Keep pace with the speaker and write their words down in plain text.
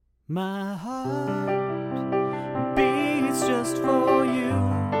My heart beats just for you.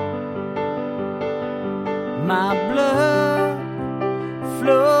 My blood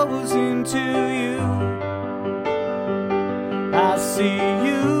flows into you. I see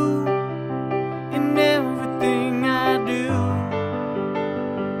you in everything I do.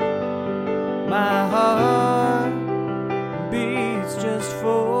 My heart beats just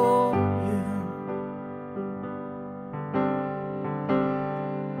for you.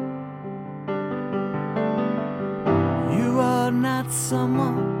 You are not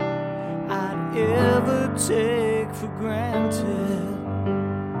someone I'd ever take for granted.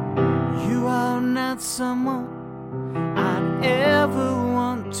 You are not someone I'd ever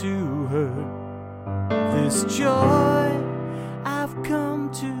want to hurt. This joy I've come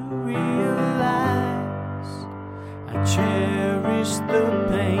to realize, I cherish the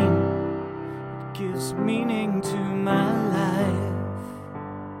pain. It gives meaning to my life.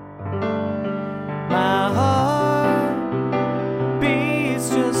 My heart beats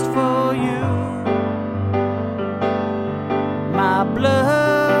just for you. My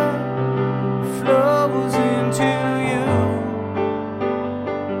blood flows into you.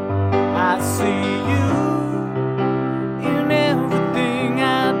 I see you in everything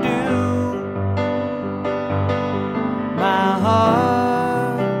I do. My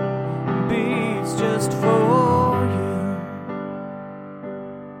heart beats just for you.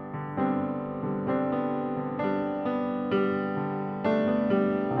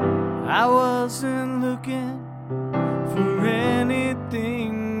 I wasn't looking for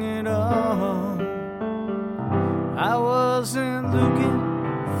anything at all. I wasn't looking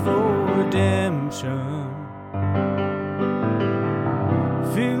for redemption.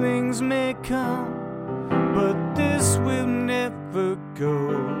 Feelings may come, but this will never go.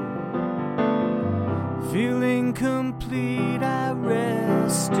 Feeling complete, I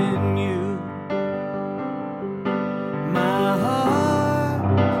rest in you. My heart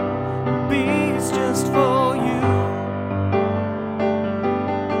beats just for you.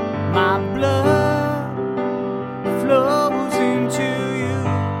 My blood flows into you.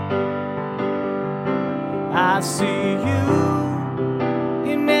 I see you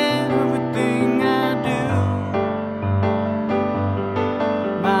in everything I do.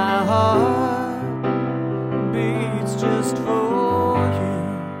 My heart beats just for you.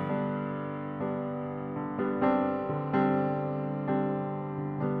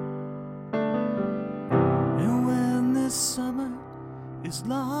 And when this summer is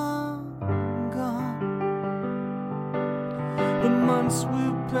long gone, the months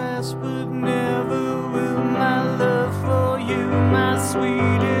will pass, but never will my love for you, my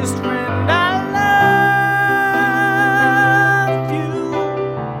sweetest friend. I love you.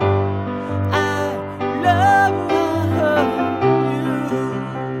 I love you.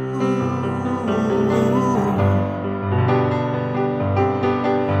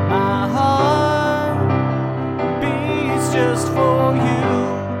 My heart beats just for you.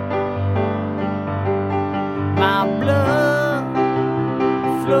 My blood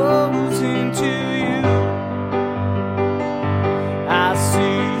flows into you. I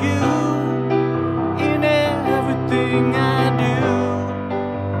see you in everything I do.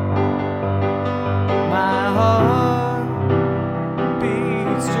 My heart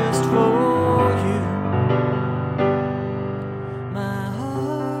beats just for you. My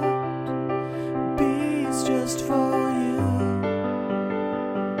heart beats just for you.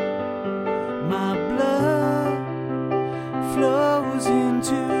 My blood flows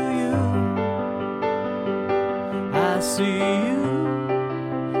into you. I see